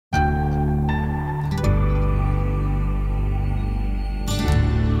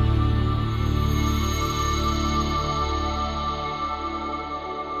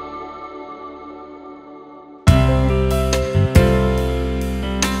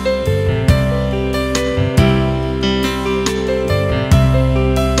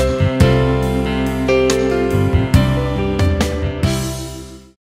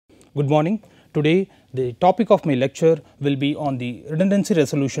morning. Today the topic of my lecture will be on the redundancy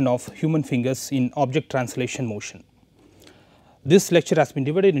resolution of human fingers in object translation motion. This lecture has been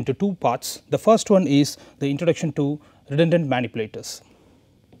divided into two parts. The first one is the introduction to redundant manipulators.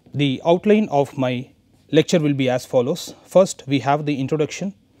 The outline of my lecture will be as follows. First, we have the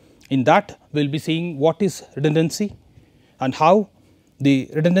introduction. In that, we will be seeing what is redundancy and how the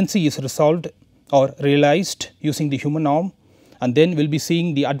redundancy is resolved or realized using the human arm, and then we will be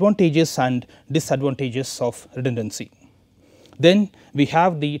seeing the advantages and disadvantages of redundancy. Then we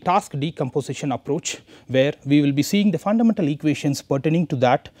have the task decomposition approach, where we will be seeing the fundamental equations pertaining to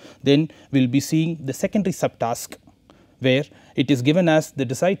that. Then we will be seeing the secondary subtask, where it is given as the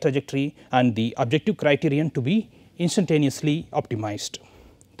desired trajectory and the objective criterion to be instantaneously optimized.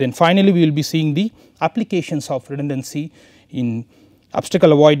 Then finally, we will be seeing the applications of redundancy in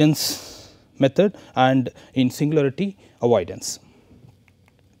obstacle avoidance method and in singularity avoidance.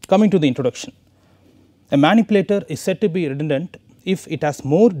 Coming to the introduction, a manipulator is said to be redundant if it has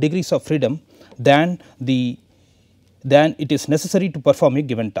more degrees of freedom than it is necessary to perform a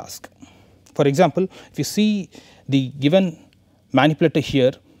given task. For example, if you see the given manipulator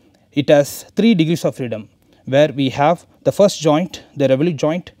here, it has 3 degrees of freedom, where we have the first joint, the revolute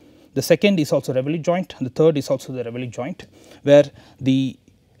joint, the second is also revolute joint, and the third is also the revolute joint, where the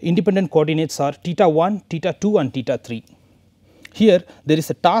independent coordinates are theta 1, theta 2 and theta 3. Here there is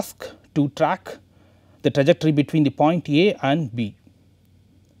a task to track the trajectory between the point A and B.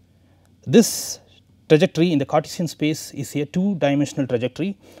 This trajectory in the Cartesian space is a 2-dimensional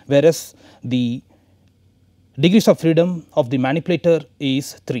trajectory, whereas the degrees of freedom of the manipulator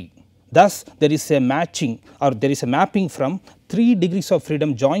is 3. Thus, there is a matching or there is a mapping from 3 degrees of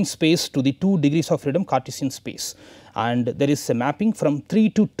freedom joint space to the 2 degrees of freedom Cartesian space, and there is a mapping from 3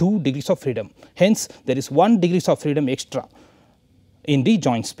 to 2 degrees of freedom. Hence, there is 1 degrees of freedom extra in the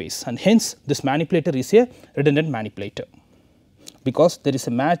joint space, and hence this manipulator is a redundant manipulator, because there is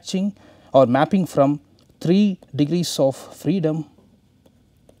a matching or mapping from 3 degrees of freedom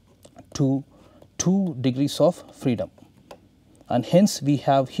to 2 degrees of freedom, and hence we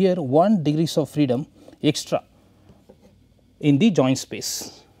have here 1 degrees of freedom extra in the joint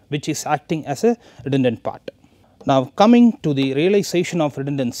space, which is acting as a redundant part. Now, coming to the realization of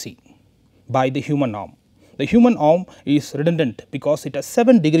redundancy by the human arm. The human arm is redundant because it has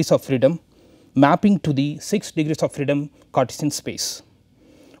 7 degrees of freedom mapping to the 6 degrees of freedom Cartesian space.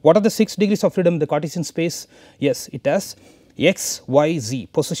 What are the 6 degrees of freedom in the Cartesian space? Yes, it has x, y, z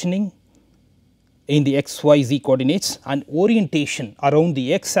positioning in the x, y, z coordinates and orientation around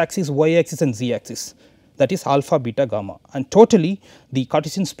the x axis, y axis and z axis, that is alpha, beta, gamma, and totally the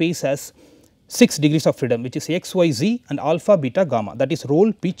Cartesian space has 6 degrees of freedom, which is x, y, z and alpha, beta, gamma, that is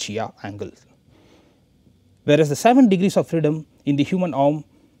roll, pitch, yaw angle. Whereas the 7 degrees of freedom in the human arm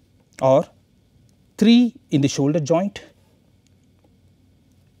are 3 in the shoulder joint,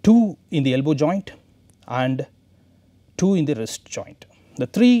 2 in the elbow joint and 2 in the wrist joint. The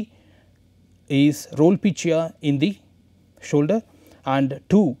 3 is roll, pitch, yaw in the shoulder, and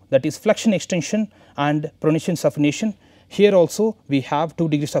 2, that is flexion extension and pronation supination. Here also we have 2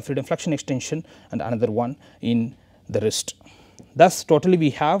 degrees of freedom flexion extension and another one in the wrist. Thus, totally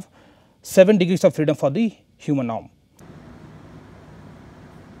we have 7 degrees of freedom for the human arm.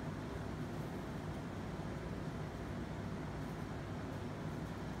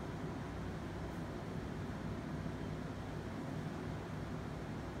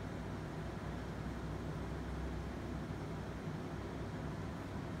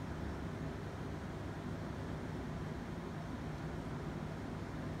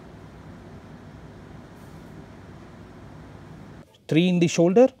 Three in the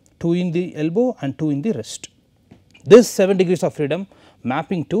shoulder, 2 in the elbow and 2 in the wrist. This 7 degrees of freedom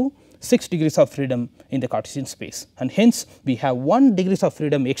mapping to 6 degrees of freedom in the Cartesian space, and hence we have 1 degrees of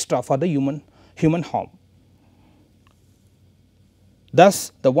freedom extra for the human arm.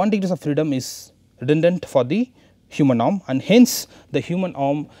 Thus, the 1 degrees of freedom is redundant for the human arm, and hence the human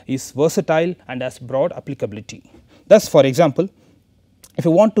arm is versatile and has broad applicability. Thus, for example, if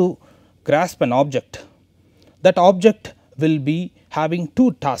you want to grasp an object, that object will be having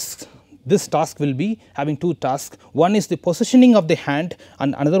 2 tasks. This task will be having 2 tasks. One is the positioning of the hand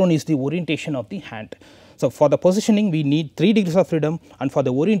and another one is the orientation of the hand. So, for the positioning we need 3 degrees of freedom, and for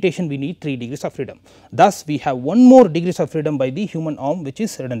the orientation we need 3 degrees of freedom. Thus, we have 1 more degrees of freedom by the human arm, which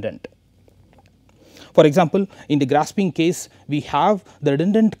is redundant. For example, in the grasping case we have the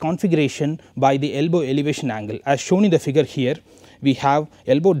redundant configuration by the elbow elevation angle, as shown in the figure here. We have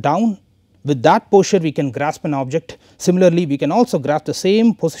elbow down. With that posture we can grasp an object. Similarly, we can also grasp the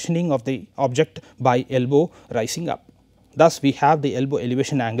same positioning of the object by elbow rising up. Thus, we have the elbow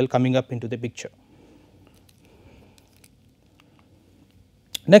elevation angle coming up into the picture.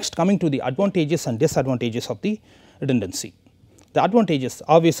 Next, coming to the advantages and disadvantages of the redundancy. The advantages,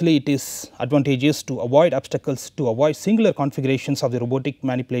 obviously it is advantageous to avoid obstacles, to avoid singular configurations of the robotic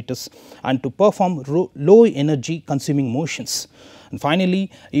manipulators and to perform low energy consuming motions. And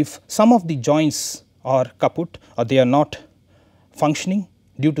finally, if some of the joints are kaput or they are not functioning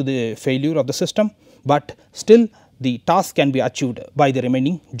due to the failure of the system, but still the task can be achieved by the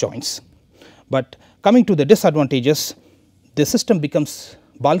remaining joints. But coming to the disadvantages, the system becomes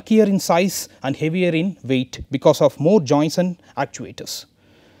bulkier in size and heavier in weight because of more joints and actuators.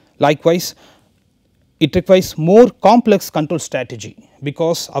 Likewise, it requires more complex control strategy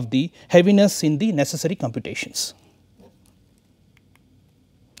because of the heaviness in the necessary computations.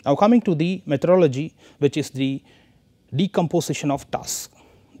 Now, coming to the methodology, which is the decomposition of tasks.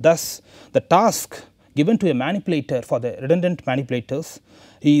 Thus, the task given to a manipulator for the redundant manipulators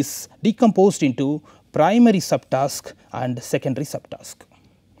is decomposed into primary subtask and secondary subtask,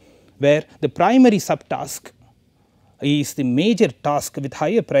 where the primary subtask is the major task with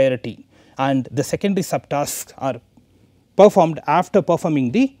higher priority and the secondary subtasks are performed after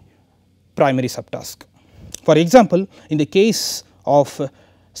performing the primary subtask. For example, in the case of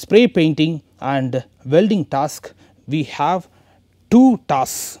spray painting and welding task, we have two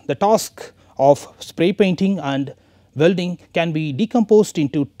tasks. The task of spray painting and welding can be decomposed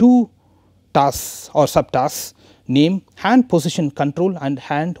into two tasks or subtasks, named hand position control and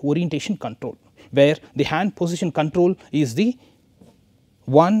hand orientation control, where the hand position control is the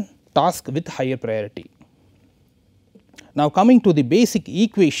one task with higher priority. Now, coming to the basic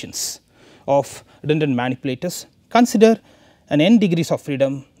equations of redundant manipulators, consider an n degrees of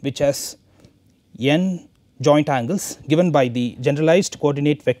freedom which has n joint angles given by the generalized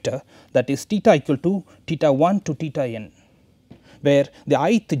coordinate vector, that is theta equal to theta 1 to theta n, where the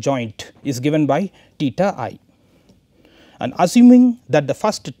ith joint is given by theta I. And assuming that the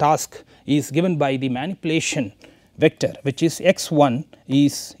first task is given by the manipulation vector, which is x1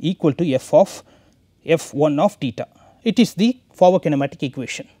 is equal to f of f1 of theta. It is the forward kinematic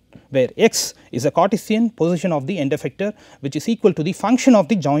equation, where x is a Cartesian position of the end effector, which is equal to the function of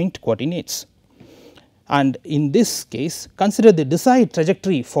the joint coordinates. And in this case, consider the desired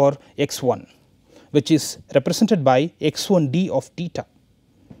trajectory for x1, which is represented by x1d of theta,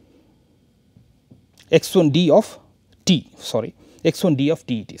 x1d of t, sorry, x1d of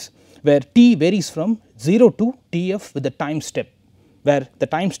t it is, where t varies from 0 to tf with the time step, where the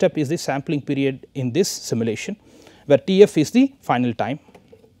time step is the sampling period in this simulation, where tf is the final time.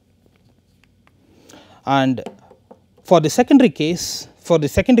 And for the secondary case, for the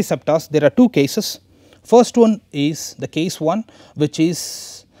secondary subtask, there are two cases. First one is the case 1, which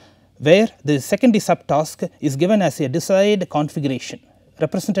is where the secondary subtask is given as a desired configuration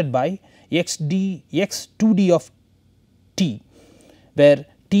represented by xd x2d of t, where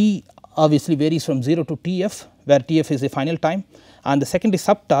t obviously varies from 0 to tf, where tf is the final time, and the secondary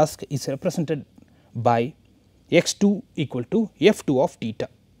subtask is represented by x2 equal to f2 of theta.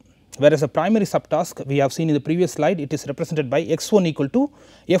 Whereas, a primary subtask we have seen in the previous slide, it is represented by x1 equal to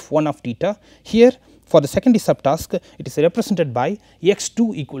f1 of theta. Here, for the secondary subtask, it is represented by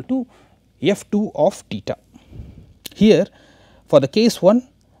x2 equal to f2 of theta. Here, for the case 1,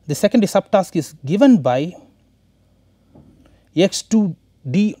 the secondary subtask is given by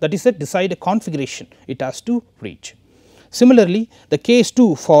x2d, that is the desired configuration it has to reach. Similarly, the case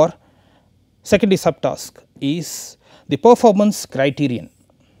 2 for secondary subtask is the performance criterion,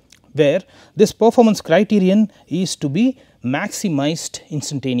 where this performance criterion is to be maximized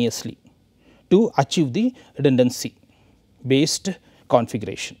instantaneously to achieve the redundancy based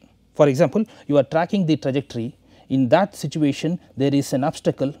configuration. For example, you are tracking the trajectory. In that situation, there is an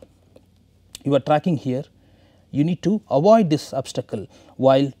obstacle you are tracking here. You need to avoid this obstacle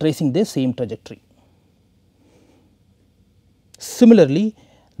while tracing the same trajectory. Similarly,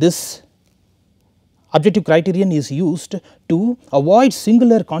 this objective criterion is used to avoid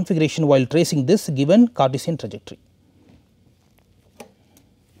singular configuration while tracing this given Cartesian trajectory.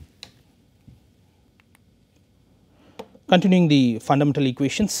 Continuing the fundamental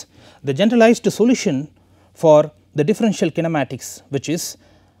equations, the generalized solution for the differential kinematics, which is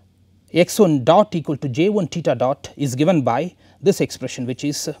x1 dot equal to j1 theta dot, is given by this expression, which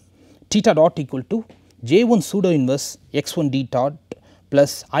is theta dot equal to j1 pseudo inverse x1 d dot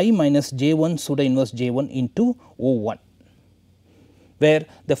plus I minus j1 pseudo inverse j1 into O1, where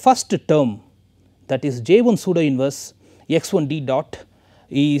the first term, that is j1 pseudo inverse x1 d dot,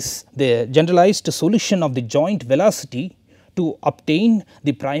 is the generalized solution of the joint velocity to obtain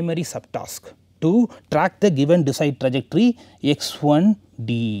the primary subtask, to track the given desired trajectory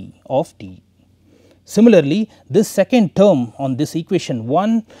x1d of t. Similarly, this second term on this equation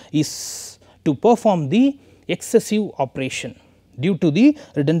 1 is to perform the excessive operation due to the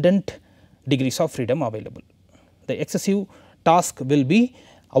redundant degrees of freedom available. The excessive task will be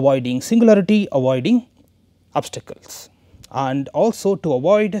avoiding singularity, avoiding obstacles, and also to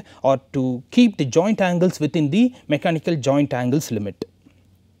avoid or to keep the joint angles within the mechanical joint angles limit.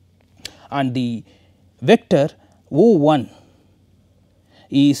 And the vector O1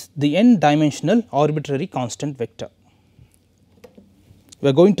 is the n dimensional arbitrary constant vector. We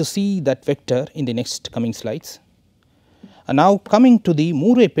are going to see that vector in the next coming slides. And now coming to the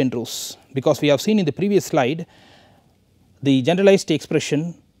Moore-Penrose, because we have seen in the previous slide the generalized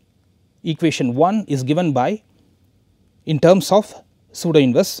expression equation 1 is given by in terms of pseudo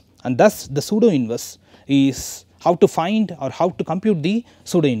inverse, and thus the pseudo inverse is how to find or how to compute the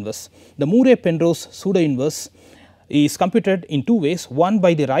pseudo inverse. The Moore-Penrose pseudo inverse is computed in two ways, one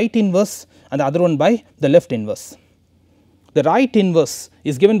by the right inverse and the other one by the left inverse. The right inverse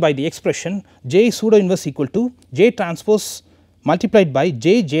is given by the expression J pseudo inverse equal to J transpose multiplied by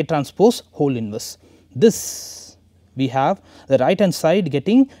J transpose whole inverse. This we have the right hand side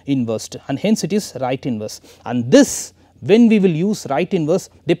getting inversed, and hence it is right inverse, and this when we will use right inverse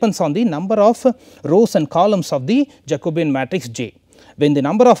depends on the number of rows and columns of the Jacobian matrix J. When the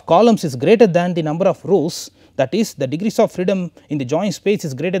number of columns is greater than the number of rows, that is the degrees of freedom in the joint space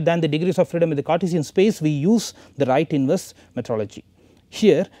is greater than the degrees of freedom in the Cartesian space, we use the right inverse methodology.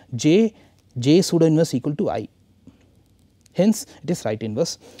 Here J pseudo inverse equal to I, hence it is right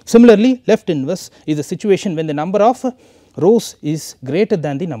inverse. Similarly, left inverse is a situation when the number of rows is greater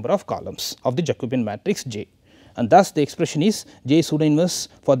than the number of columns of the Jacobian matrix J, and thus the expression is J pseudo inverse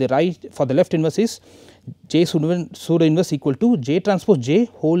for the left inverse is J pseudo inverse equal to J transpose J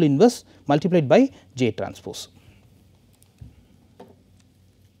whole inverse multiplied by J transpose.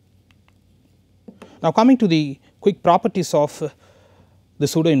 Now coming to the quick properties of the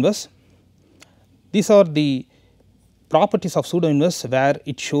pseudo inverse, these are the properties of pseudo inverse where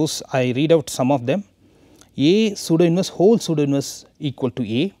it shows, I read out some of them. A pseudo inverse whole pseudo inverse equal to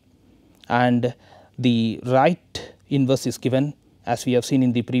A, and the right inverse is given as we have seen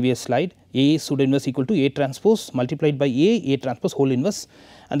in the previous slide, A pseudo inverse equal to A transpose multiplied by A transpose whole inverse,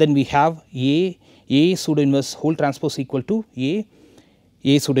 and then we have A pseudo inverse whole transpose equal to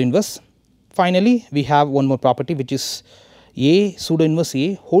A pseudo inverse. Finally, we have one more property which is A pseudo inverse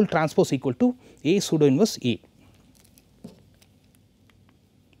A whole transpose equal to A pseudo inverse A.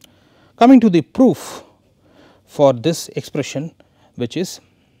 Coming to the proof for this expression, which is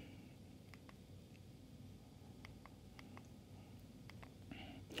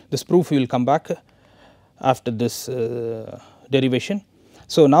this proof we will come back after this derivation.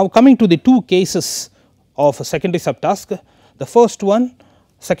 So, now coming to the two cases of a secondary subtask. The first one,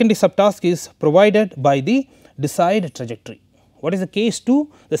 secondary subtask is provided by the desired trajectory. What is the case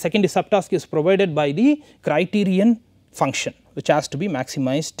 2? The secondary subtask is provided by the criterion function, which has to be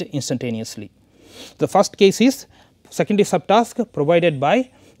maximized instantaneously. The first case is secondary subtask provided by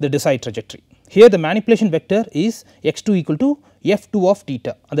the desired trajectory. Here the manipulation vector is x2 equal to f2 of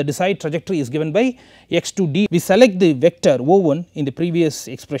theta, and the desired trajectory is given by x2d. We select the vector O1 in the previous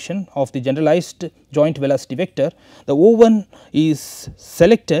expression of the generalized joint velocity vector. The O1 is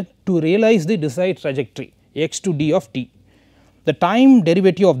selected to realize the desired trajectory x2d of t. The time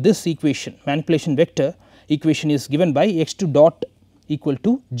derivative of this equation, manipulation vector equation, is given by x2 dot equal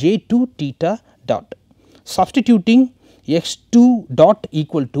to j2 theta dot. Substituting x2 dot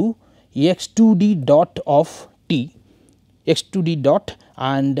equal to x2d dot of t, x2d dot,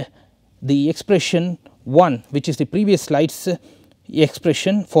 and the expression 1 which is the previous slide's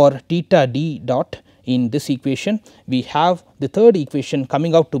expression for theta d dot. In this equation we have the third equation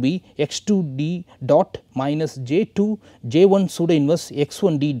coming out to be x2d dot minus j2 j1 pseudo inverse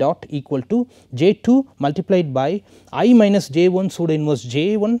x1d dot equal to j2 multiplied by I minus j1 pseudo inverse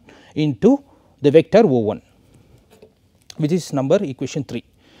j1 into the vector O1, which is number equation 3.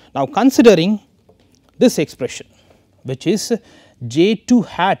 Now considering this expression, which is j2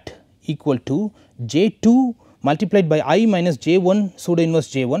 hat equal to j2 multiplied by I minus j1 pseudo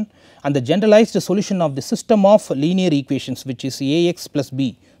inverse j1, and the generalized solution of the system of linear equations, which is Ax plus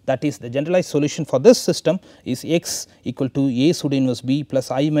b, that is the generalized solution for this system is x equal to A pseudo inverse b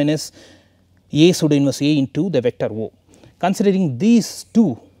plus I minus A pseudo inverse a into the vector O. Considering these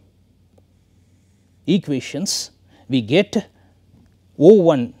two equations, we get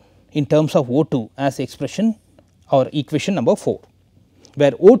O1 in terms of O2 as expression or equation number 4,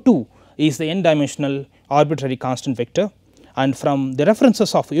 where O2 is the n dimensional arbitrary constant vector, and from the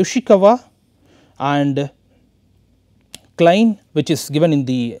references of Yoshikawa and Klein, which is given in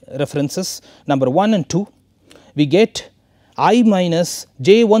the references number 1 and 2, we get I minus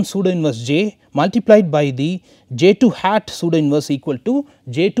J1 pseudo inverse J multiplied by the J2 hat pseudo inverse equal to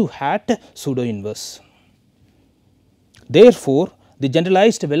J2 hat pseudo inverse. Therefore, the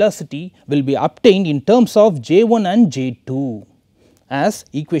generalized velocity will be obtained in terms of J1 and J2 as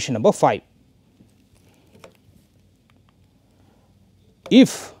equation number 5.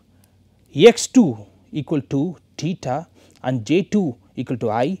 If x2 equal to theta and J2 equal to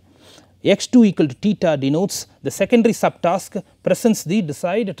I, x2 equal to theta denotes the secondary subtask presents the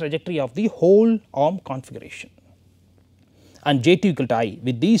desired trajectory of the whole arm configuration, and J2 equal to I.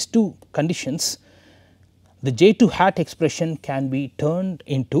 With these two conditions, the J2 hat expression can be turned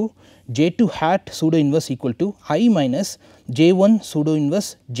into J2 hat pseudo inverse equal to I minus J1 pseudo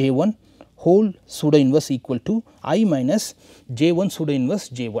inverse J1 whole pseudo inverse equal to I minus J1 pseudo inverse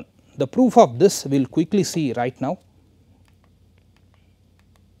J1. The proof of this we will quickly see right now.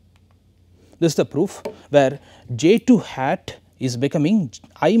 This is the proof where J2 hat is becoming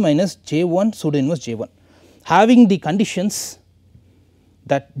I minus J1 pseudo inverse J1, having the conditions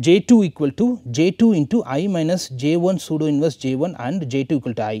that J2 equal to J2 into I minus J1 pseudo inverse J1 and J2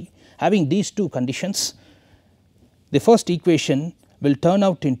 equal to I. Having these two conditions, the first equation will turn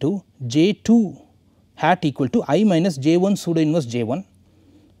out into J2 hat equal to I minus J1 pseudo inverse J1.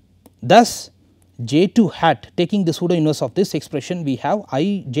 Thus, J2 hat, taking the pseudo inverse of this expression, we have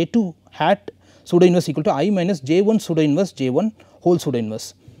I J2 hat pseudo inverse equal to I minus J1 pseudo inverse J1 whole pseudo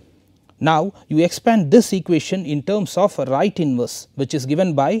inverse. Now, you expand this equation in terms of right inverse, which is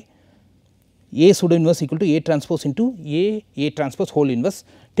given by A pseudo inverse equal to A transpose into A transpose whole inverse.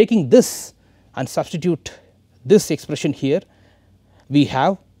 Taking this and substitute this expression here, we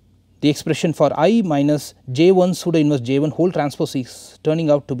have the expression for I minus J1 pseudo inverse J1 whole transpose is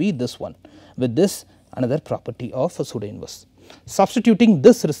turning out to be this one, with this another property of a pseudo inverse. Substituting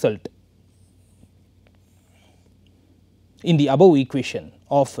this result in the above equation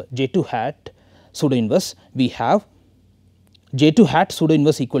of J2 hat pseudo inverse, we have J2 hat pseudo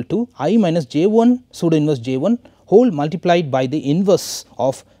inverse equal to I minus J1 pseudo inverse J1 whole multiplied by the inverse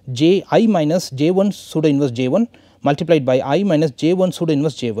of I minus J1 pseudo inverse J1 multiplied by I minus J1 pseudo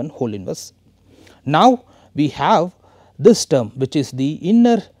inverse J1 whole inverse. Now, we have this term, which is the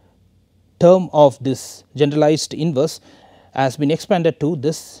inner term of this generalized inverse, has been expanded to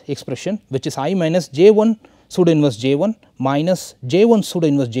this expression, which is I minus J1 pseudo inverse J1 minus J1 pseudo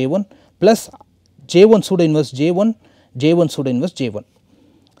inverse J1 plus J1 pseudo inverse J1 pseudo inverse J1.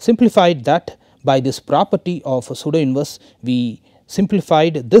 Simplified that by this property of a pseudo inverse, we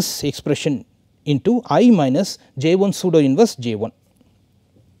simplified this expression into I minus J1 pseudo inverse J1,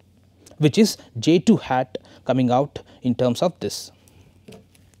 which is J2 hat coming out in terms of this.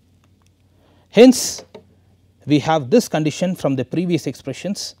 Hence, we have this condition from the previous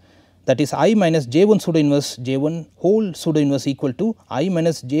expressions, that is I minus J1 pseudo inverse J1 whole pseudo inverse equal to I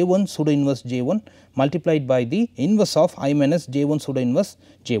minus J1 pseudo inverse J1 multiplied by the inverse of I minus J1 pseudo inverse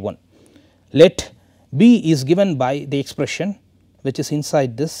J1. Let B is given by the expression which is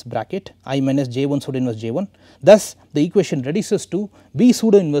inside this bracket I minus J1 pseudo inverse J1. Thus, the equation reduces to B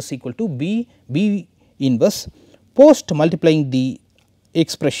pseudo inverse equal to B inverse. Post multiplying the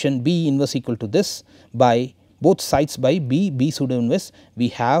expression B inverse equal to this by both sides by B pseudo inverse, we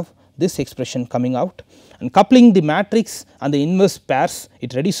have this expression coming out, and coupling the matrix and the inverse pairs,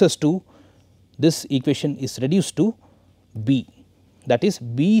 it reduces to this equation is reduced to B, that is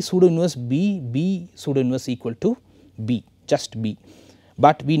B pseudo inverse B pseudo inverse equal to B, just B.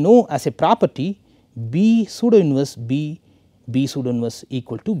 But we know as a property B pseudo inverse B pseudo inverse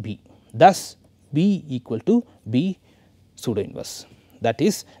equal to B. Thus, B equal to B pseudo inverse, that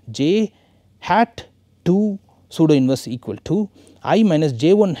is J hat 2 pseudo inverse equal to I minus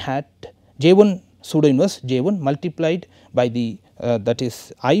J1 hat J1 pseudo inverse J1 multiplied by the that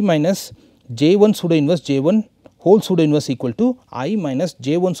is I minus J1 pseudo inverse J1 whole pseudo inverse equal to I minus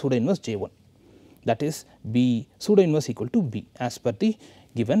J1 pseudo inverse J1, that is B pseudo inverse equal to B as per the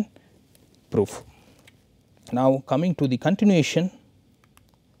given proof. Now, coming to the continuation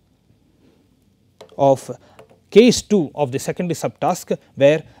of case 2 of the secondary subtask,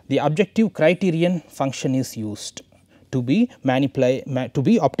 where the objective criterion function is used to be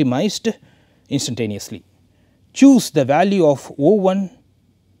optimized instantaneously. Choose the value of O1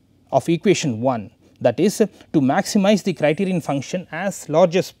 of equation 1, that is to maximize the criterion function as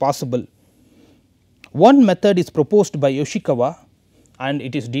large as possible. One method is proposed by Yoshikawa and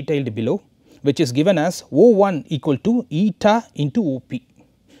it is detailed below, which is given as O1 equal to eta into OP.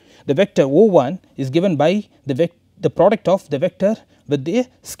 The vector O1 is given by the product of the vector with the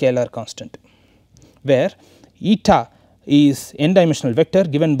scalar constant. where eta is n dimensional vector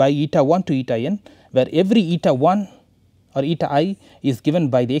given by eta 1 to eta n, where every eta 1 or eta I is given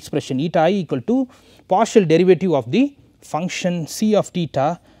by the expression eta I equal to partial derivative of the function c of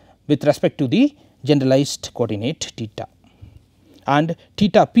theta with respect to the generalized coordinate theta, and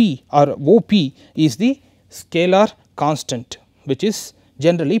theta p or OP is the scalar constant which is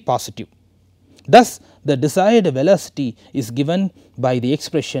generally positive. Thus, the desired velocity is given by the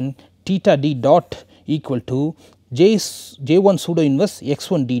expression theta d dot equal to j1 pseudo inverse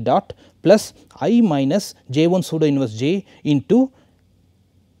x1 d dot plus I minus j1 pseudo inverse j into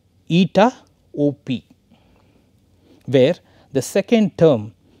eta OP, where the second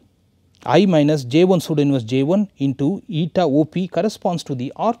term I minus j1 pseudo inverse j1 into eta OP corresponds to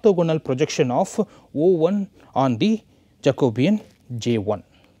the orthogonal projection of O1 on the Jacobian j1.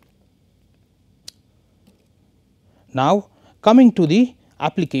 Now, coming to the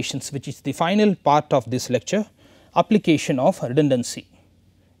applications, which is the final part of this lecture, application of redundancy.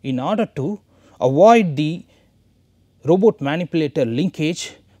 In order to avoid the robot manipulator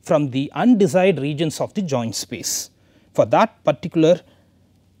linkage from the undesired regions of the joint space, for that particular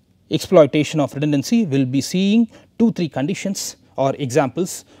exploitation of redundancy we will be seeing 2-3 conditions or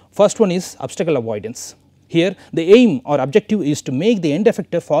examples. First one is obstacle avoidance. Here the aim or objective is to make the end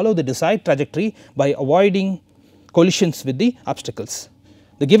effector follow the desired trajectory by avoiding collisions with the obstacles.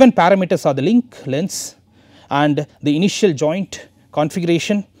 The given parameters are the link lengths and the initial joint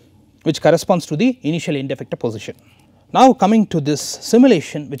configuration which corresponds to the initial end effector position. Now, coming to this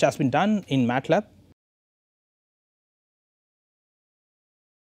simulation which has been done in MATLAB.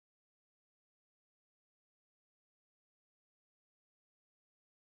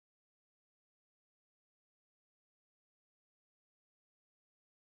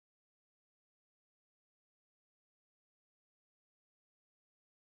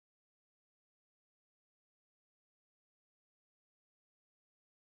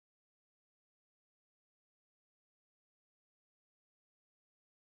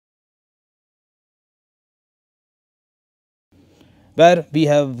 Where we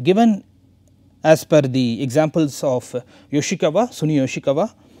have given as per the examples of Suni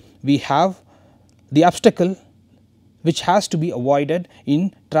Yoshikawa, we have the obstacle which has to be avoided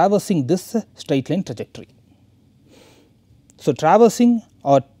in traversing this straight line trajectory. So, traversing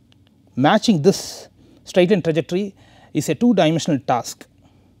or matching this straight line trajectory is a 2-dimensional task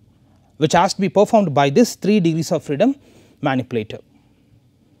which has to be performed by this 3 degrees of freedom manipulator,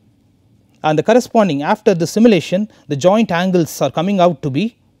 and the corresponding after the simulation the joint angles are coming out to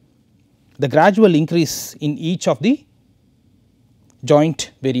be the gradual increase in each of the joint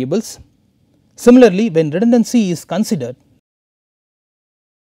variables. Similarly, when redundancy is considered,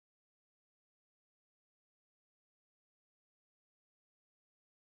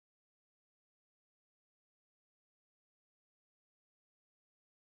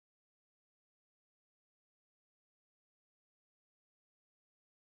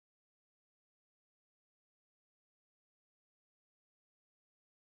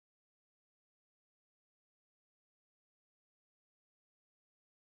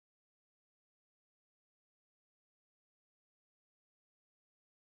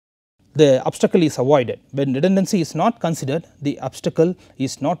 the obstacle is avoided. When redundancy is not considered, the obstacle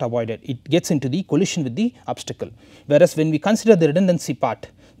is not avoided, it gets into the collision with the obstacle, whereas when we consider the redundancy part,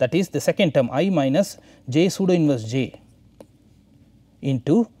 that is the second term I minus j pseudo inverse j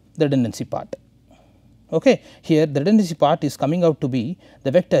into the redundancy part. Okay. Here the redundancy part is coming out to be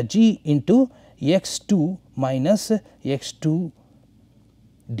the vector g into x2 minus x2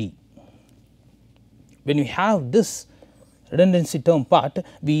 d. When we have this redundancy term part,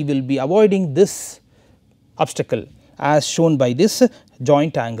 we will be avoiding this obstacle as shown by this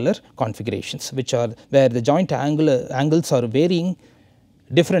joint angular configurations, which are where the joint angles are varying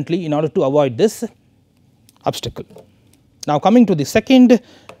differently in order to avoid this obstacle. Now, coming to the second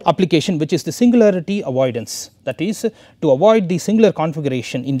application, which is the singularity avoidance, that is to avoid the singular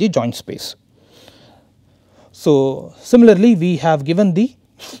configuration in the joint space. So, similarly we have given the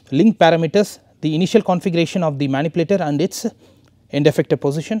link parameters, the initial configuration of the manipulator and its end effector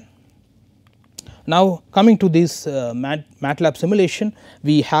position. Now, coming to this MATLAB simulation,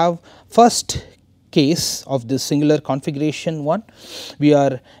 we have first case of this singular configuration one. We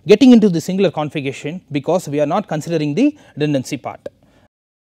are getting into the singular configuration because we are not considering the redundancy part.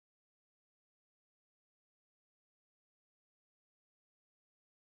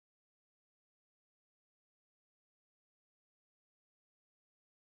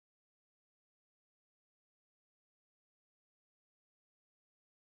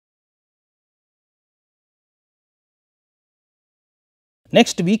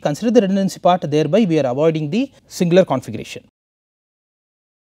 Next we consider the redundancy part, thereby we are avoiding the singular configuration.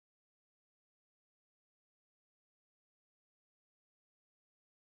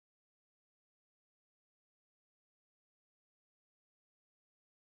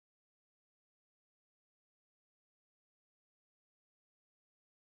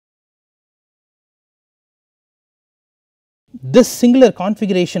 This singular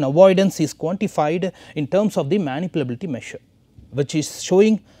configuration avoidance is quantified in terms of the manipulability measure, which is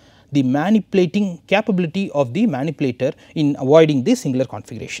showing the manipulating capability of the manipulator in avoiding the singular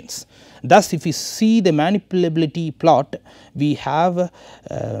configurations. Thus, if we see the manipulability plot, we have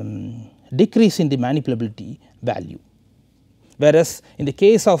decrease in the manipulability value, whereas in the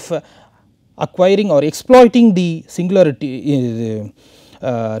case of acquiring or exploiting the singularity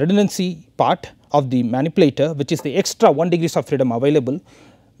redundancy part of the manipulator, which is the extra 1 degrees of freedom available,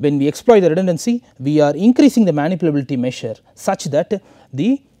 when we exploit the redundancy, we are increasing the manipulability measure such that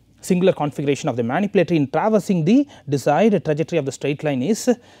the singular configuration of the manipulator in traversing the desired trajectory of the straight line is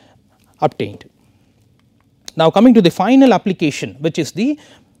obtained. Now, coming to the final application, which is the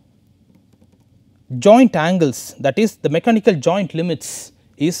joint angles, that is the mechanical joint limits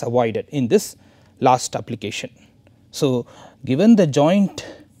is avoided in this last application. So, given the joint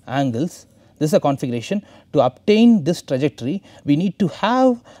angles, this is a configuration. To obtain this trajectory, we need to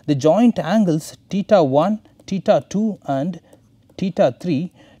have the joint angles theta 1, theta 2 and theta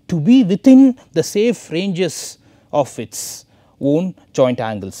 3 to be within the safe ranges of its own joint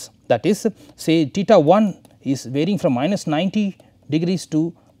angles. That is, say theta 1 is varying from minus 90 degrees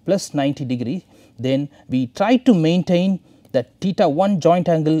to plus 90 degree, then we try to maintain that theta 1 joint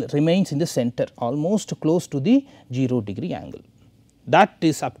angle remains in the center almost close to the 0 degree angle. That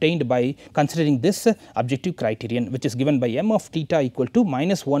is obtained by considering this objective criterion, which is given by m of theta equal to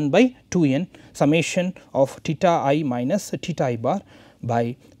minus 1 by 2n summation of theta I minus theta I bar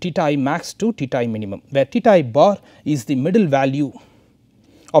by theta I max to theta I minimum, where theta I bar is the middle value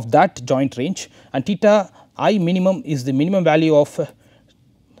of that joint range and theta I minimum is the minimum value of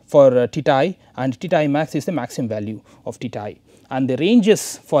for theta I and theta I max is the maximum value of theta I. And the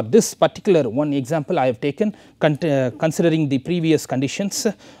ranges for this particular one example I have taken considering the previous conditions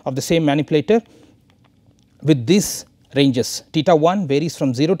of the same manipulator with these ranges. Theta 1 varies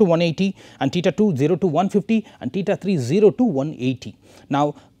from 0 to 180 and theta 2 0 to 150 and theta 3 0 to 180.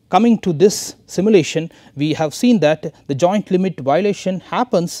 Now, coming to this simulation, we have seen that the joint limit violation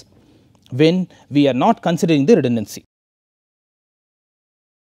happens when we are not considering the redundancy.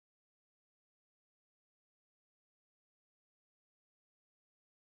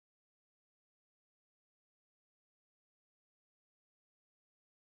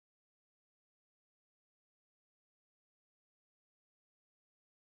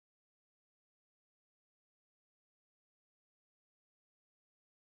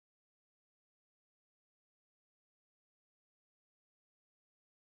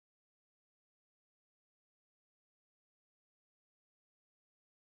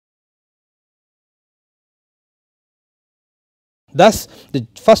 Thus, the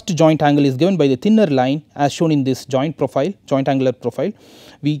first joint angle is given by the thinner line as shown in this joint profile, joint angular profile.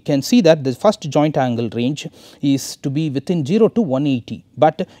 We can see that the first joint angle range is to be within 0 to 180,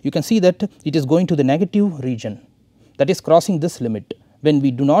 but you can see that it is going to the negative region, that is crossing this limit when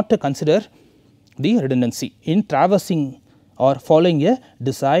we do not consider the redundancy in traversing or following a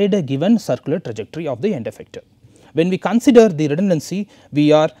desired given circular trajectory of the end effector. When we consider the redundancy,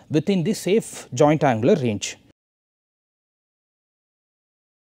 we are within the safe joint angular range.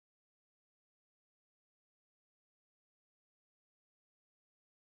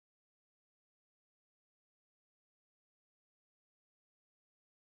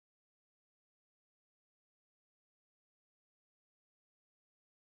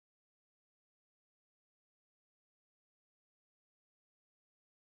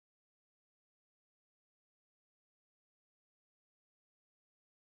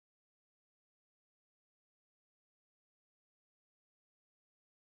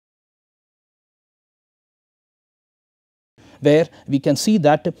 Where we can see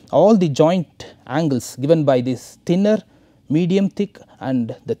that all the joint angles given by this thinner, medium thick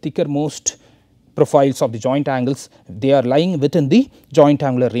and the thicker most profiles of the joint angles, they are lying within the joint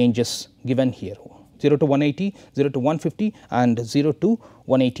angular ranges given here, 0 to 180, 0 to 150 and 0 to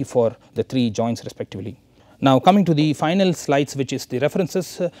 180 for the 3 joints respectively. Now, coming to the final slides, which is the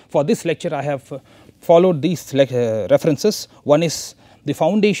references. For this lecture I have followed these references. One is the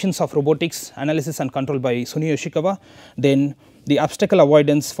foundations of robotics analysis and control by Sunio Yoshikawa, then the obstacle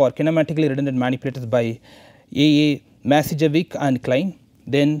avoidance for kinematically redundant manipulators by A. Masijevic and Klein,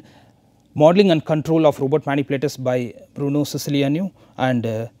 then Modeling and Control of Robot Manipulators by Bruno Siciliano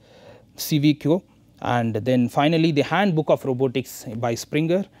and C.V. Kyo, and then finally the Handbook of Robotics by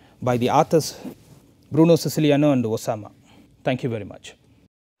Springer by the authors Bruno Siciliano and Osama. Thank you very much.